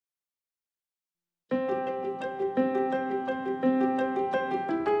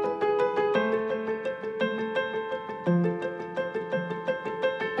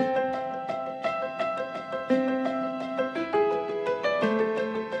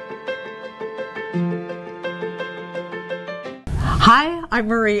I'm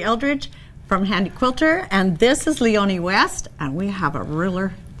Marie Eldridge from Handi Quilter, and this is Leonie West, and we have a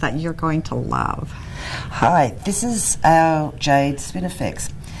ruler that you're going to love. Hi, this is our Jade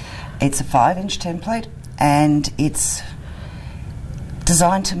Spin-E-Fex. It's a 5-inch template, and it's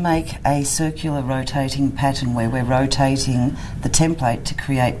designed to make a circular rotating pattern where we're rotating the template to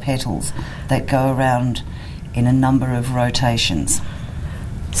create petals that go around in a number of rotations.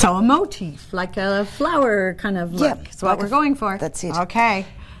 So a motif, like a flower kind of look. Yep, is what we're going for. That's it. Okay.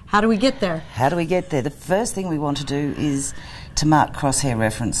 How do we get there? How do we get there? The first thing we want to do is to mark crosshair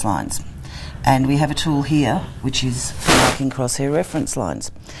reference lines. And we have a tool here which is for marking crosshair reference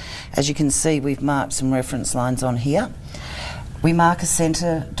lines. As you can see, we've marked some reference lines on here. We mark a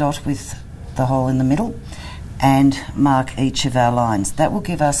centre dot with the hole in the middle and mark each of our lines. That will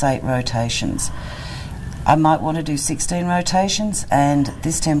give us 8 rotations. I might want to do 16 rotations, and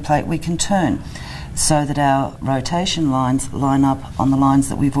this template we can turn so that our rotation lines line up on the lines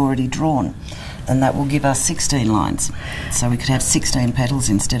that we've already drawn, and that will give us 16 lines. So we could have 16 petals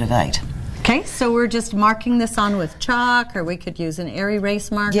instead of 8. Okay, so we're just marking this on with chalk, or we could use an air erase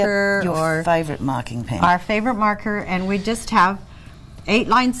marker. Yep, your or favourite marking pen. Our favourite marker, and we just have 8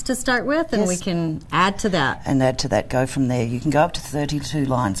 lines to start with, and yes, we can add to that. And add to that, go from there. You can go up to 32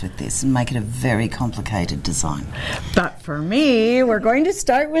 lines with this and make it a very complicated design. But for me, we're going to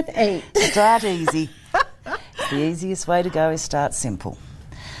start with 8. Start easy. The easiest way to go is start simple.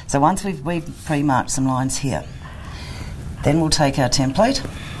 So once we've pre-marked some lines here, then we'll take our template.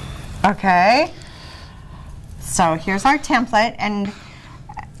 Okay. So here's our template, and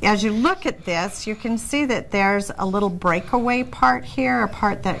as you look at this, you can see that there's a little breakaway part here, a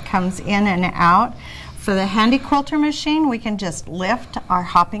part that comes in and out. For the Handi Quilter machine, we can just lift our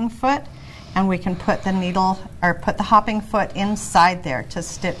hopping foot, and we can put the needle, or put the hopping foot inside there to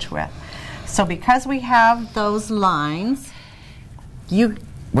stitch with. So because we have those lines,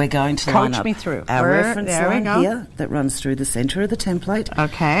 we're going to line up me through. Our reference line here that runs through the centre of the template.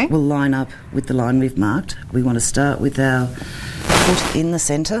 Okay. Will line up with the line we've marked. We want to start with our foot in the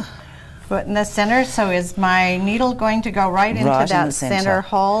centre. Foot in the centre. So is my needle going to go right into that center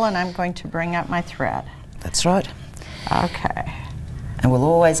hole, and I'm going to bring up my thread? That's right. Okay. And we'll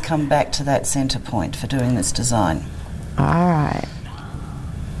always come back to that centre point for doing this design. All right.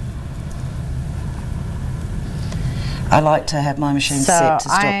 I like to have my machine set to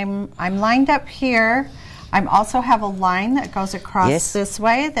stop. I'm lined up here. I also have a line that goes across this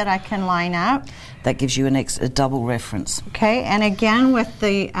way that I can line up. That gives you a double reference. Okay, and again with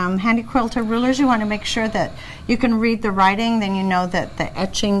the Handi Quilter rulers, you want to make sure that you can read the writing, then you know that the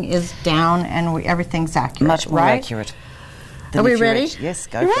etching is down and everything's accurate. Much more accurate. Are we ready? Yes,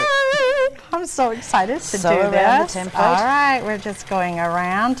 go for it. I'm so excited to do around this. The template. All right, we're just going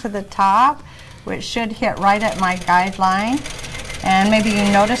around to the top, which should hit right at my guideline. And maybe you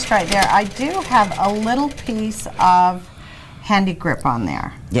noticed right there, I do have a little piece of Handi grip on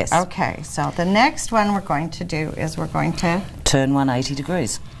there. Yes. Okay, so the next one we're going to do is we're going to turn 180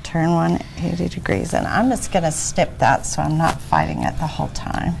 degrees. Turn 180 degrees, and I'm just going to snip that so I'm not fighting it the whole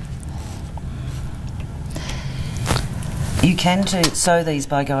time. You can sew these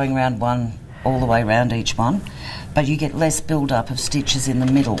by going round one all the way round each one, but you get less build-up of stitches in the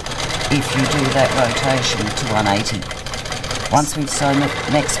middle if you do that rotation to 180. Once we've sewn the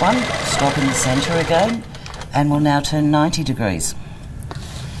next one, stop in the centre again, and we'll now turn 90 degrees.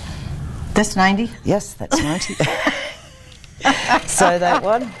 This 90? Yes, that's 90. Sew that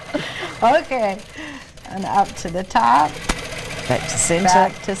one. Okay, and up to the top. Back to centre.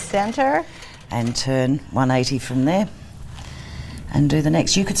 Back to centre. And turn 180 from there. And do the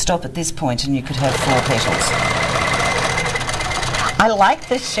next. You could stop at this point and you could have 4 petals. I like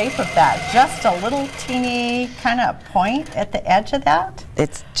the shape of that. Just a little teeny kind of point at the edge of that.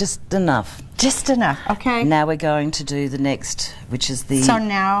 It's just enough. Just enough, okay. Now we're going to do the next, which is the... So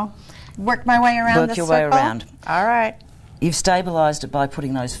now, work my way around the circle? Work your way around. All right. You've stabilised it by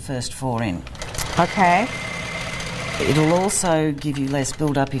putting those first 4 in. Okay. It'll also give you less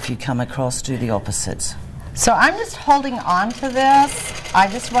build-up if you come across, do the opposites. So I'm just holding on to this. I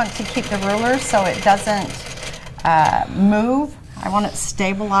just want to keep the ruler so it doesn't move. I want it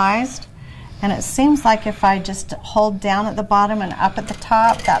stabilized. And it seems like if I just hold down at the bottom and up at the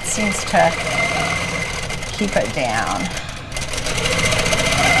top, that seems to keep it down.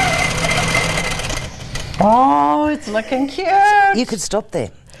 Oh, it's looking cute. You could stop there.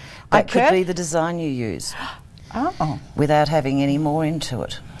 That could be the design you use. Oh. Without having any more into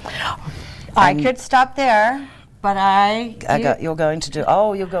it. I could stop there. but you're going to do,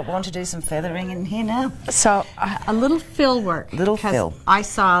 want to do some feathering in here now? So a little fill work. Little fill. I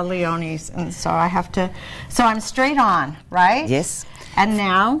saw Leonie's, and so I have to, so I'm straight on, right? Yes. And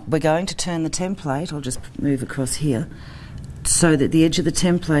now? We're going to turn the template, I'll just move across here, so that the edge of the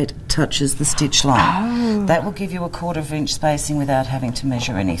template touches the stitch line. That will give you a 1/4 inch spacing without having to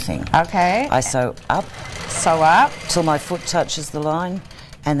measure anything. Okay. I sew up. Sew up. Till my foot touches the line,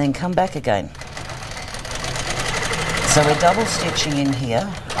 and then come back again. So we're double stitching in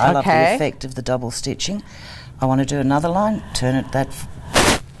here. I love the effect of the double stitching. I want to do another line, turn it till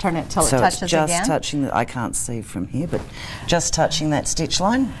it touches again. So it's just again. touching, I can't see from here, but just touching that stitch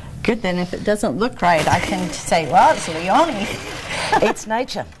line. Good, then if it doesn't look right, I can say, well, it's Leonie. It's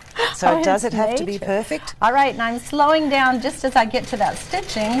nature. So does it have to be perfect? All right, and I'm slowing down just as I get to that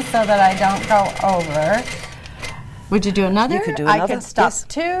stitching so that I don't go over. Would you do another? You could do another. I could stop yes.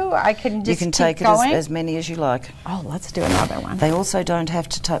 2. I can just You can keep take going. it as many as you like. Oh, let's do another one. They also don't have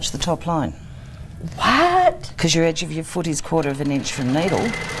to touch the top line. What? Because your edge of your foot is 1/4 inch from needle.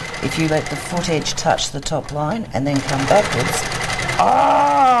 If you let the foot edge touch the top line and then come backwards,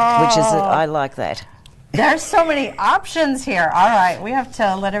 which is, I like that. There's so many options here. All right, we have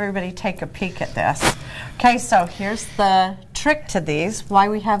to let everybody take a peek at this. Okay, so here's the trick to these. Why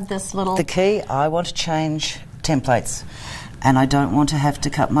we have this little... The key, I want to change templates, and I don't want to have to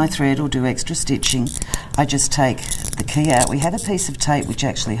cut my thread or do extra stitching. I just take the key out. We have a piece of tape which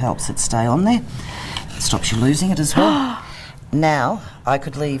actually helps it stay on there. Stops you losing it as well. Now, I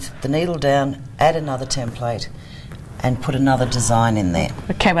could leave the needle down, add another template, and put another design in there.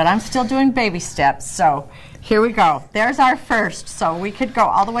 Okay, but I'm still doing baby steps, so here we go. There's our first. So we could go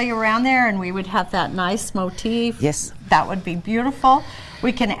all the way around there and we would have that nice motif. Yes. That would be beautiful.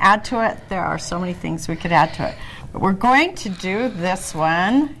 We can add to it. There are so many things we could add to it. But we're going to do this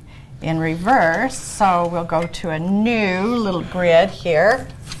one in reverse, so we'll go to a new little grid here.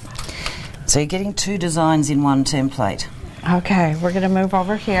 So you're getting 2 designs in one template. Okay, we're going to move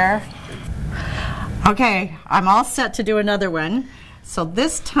over here. Okay, I'm all set to do another one. So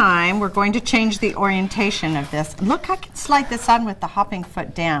this time we're going to change the orientation of this. Look, I can slide this on with the hopping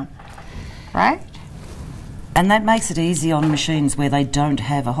foot down, right? And that makes it easy on machines where they don't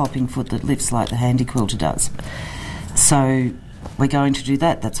have a hopping foot that lifts like the Handi Quilter does. So we're going to do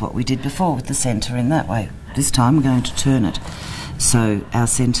that. That's what we did before with the centre in that way. This time we're going to turn it. So our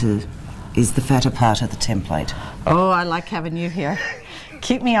centre is the fatter part of the template. Oh, I like having you here.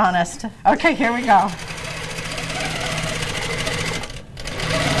 Keep me honest. Okay, here we go.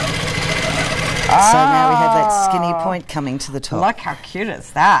 So now we have that skinny point coming to the top. Look how cute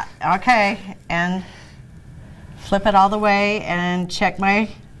is that. Okay, and flip it all the way and check my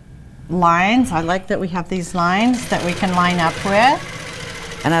lines. I like that we have these lines that we can line up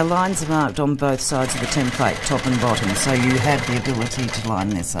with. And our lines are marked on both sides of the template, top and bottom, so you have the ability to line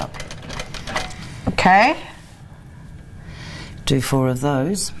this up. Okay. Do 4 of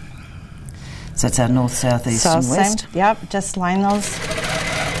those. So that's our north, south, east and west. Yep, just line those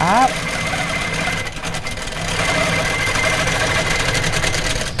up.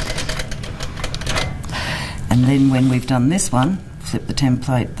 And then when we've done this one, flip the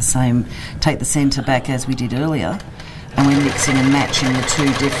template the same, take the centre back as we did earlier, and we're mixing and matching the 2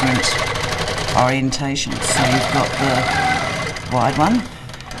 different orientations. So you've got the wide one.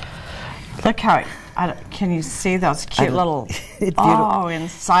 Look how, can you see those cute little, oh,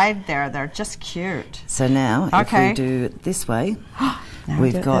 inside there, they're just cute. So now, if we do it this way,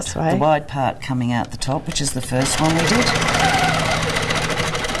 we've got the wide part coming out the top, which is the first one we did,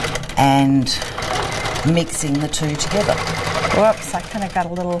 and mixing the 2 together. Whoops, I kind of got a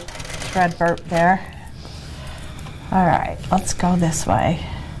little thread burp there. All right, let's go this way.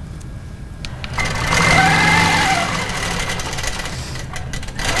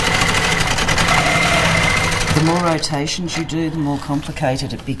 The more rotations you do, the more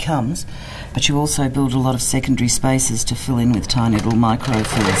complicated it becomes, but you also build a lot of secondary spaces to fill in with tiny little micro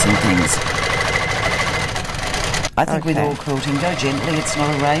fills and things. I think with all quilting, go gently, it's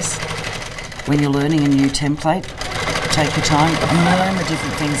not a race. When you're learning a new template, take your time and learn the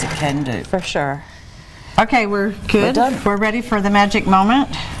different things it can do. For sure. Okay, we're good. We're done. We're ready for the magic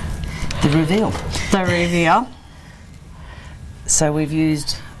moment. The reveal. The reveal. So we've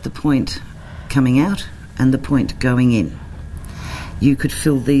used the point coming out and the point going in. You could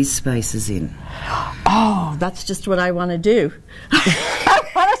fill these spaces in. Oh, that's just what I want to do. I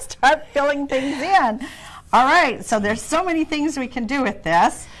want to start filling things in. All right, so there's so many things we can do with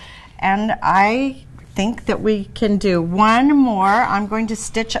this, and I think that we can do one more. I'm going to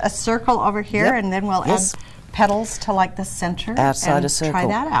stitch a circle over here, and then we'll add petals to like the center. Outside and a circle. Try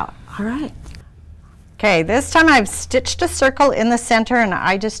that out. All right. Okay, this time I've stitched a circle in the center, and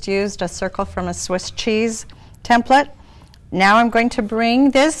I just used a circle from a Swiss cheese template. Now I'm going to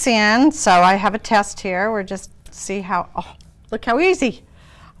bring this in, so I have a test here. We're just see how, oh, look how easy.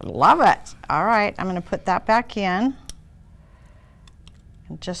 I love it. All right, I'm going to put that back in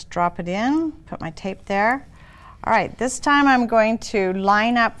and just drop it in, put my tape there. All right, this time I'm going to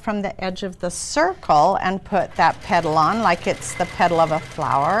line up from the edge of the circle and put that petal on like it's the petal of a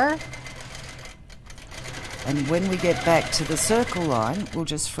flower. And when we get back to the circle line, we'll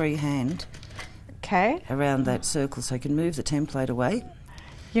just freehand around that circle, so you can move the template away.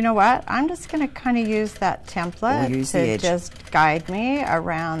 You know what? I'm just going to kind of use that template to just guide me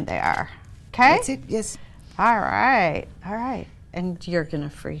around there. Okay? That's it, yes. All right, all right. And you're going to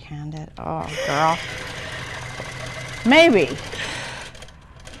freehand it. Oh, girl. Maybe.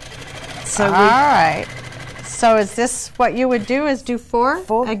 So all right. So is this what you would do, is do four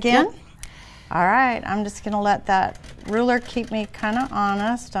again? Yep. All right, I'm just going to let that ruler keep me kind of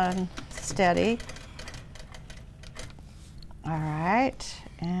honest and steady. All right,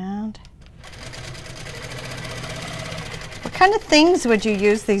 and what kind of things would you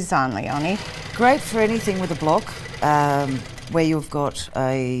use these on, Leonie? Great for anything with a block, where you've got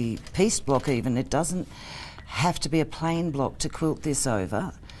a pieced block even. It doesn't have to be a plain block to quilt this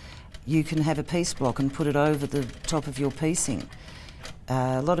over. You can have a piece block and put it over the top of your piecing.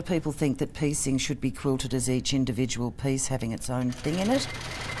 A lot of people think that piecing should be quilted as each individual piece having its own thing in it,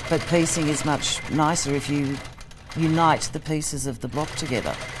 but piecing is much nicer if you unite the pieces of the block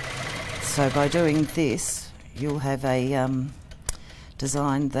together. So by doing this, you'll have a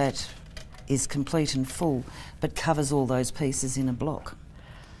design that is complete and full, but covers all those pieces in a block.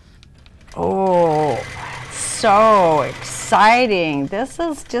 Oh, so exciting. This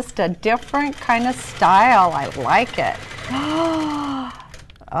is just a different kind of style. I like it.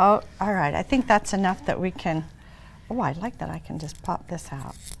 Oh, all right. I think that's enough that we can, oh, I like that I can just pop this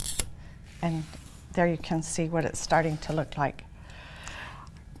out. And there you can see what it's starting to look like.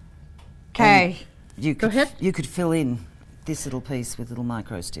 Okay, go ahead. You could fill in this little piece with little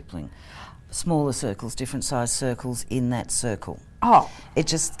micro stippling. Smaller circles, different size circles in that circle. Oh. It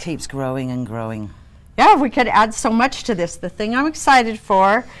just keeps growing and growing. Yeah, we could add so much to this. The thing I'm excited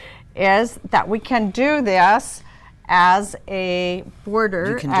for is that we can do this as a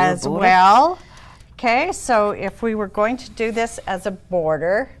border as well. Okay, so if we were going to do this as a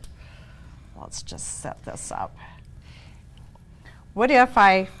border, let's just set this up. What if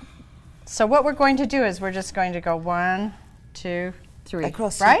so what we're going to do is we're just going to go 1, 2, 3.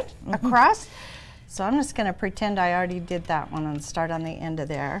 Across. Right? Mm-hmm. Across. So I'm just going to pretend I already did that one and start on the end of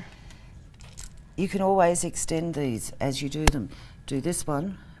there. You can always extend these as you do them. Do this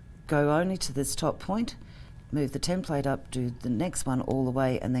one, go only to this top point, move the template up, do the next one all the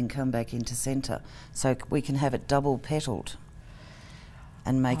way, and then come back into centre. So we can have it double petaled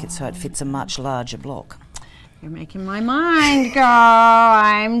and make it so it fits a much larger block. You're making my mind go.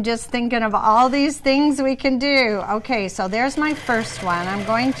 I'm just thinking of all these things we can do. Okay, so there's my first one. I'm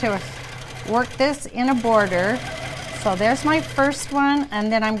going to work this in a border. So there's my first one,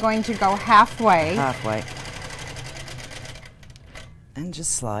 and then I'm going to go halfway. Halfway. And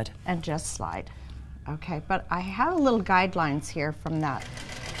just slide. And just slide. Okay, but I have little guidelines here from that.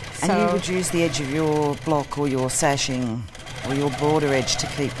 And you would use the edge of your block or your sashing or your border edge to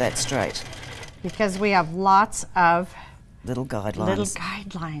keep that straight. Because we have lots of little guidelines. Little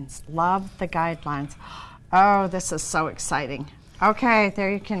guidelines. Love the guidelines. Oh, this is so exciting. Okay,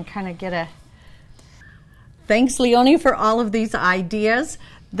 there you can kind of get a... Thanks, Leonie, for all of these ideas.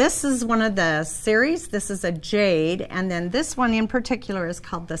 This is one of the series. This is a Jade, and then this one in particular is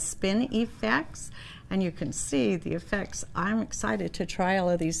called the Spin-E-Fex, and you can see the effects. I'm excited to try all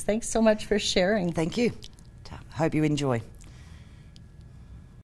of these. Thanks so much for sharing. Thank you. Hope you enjoy.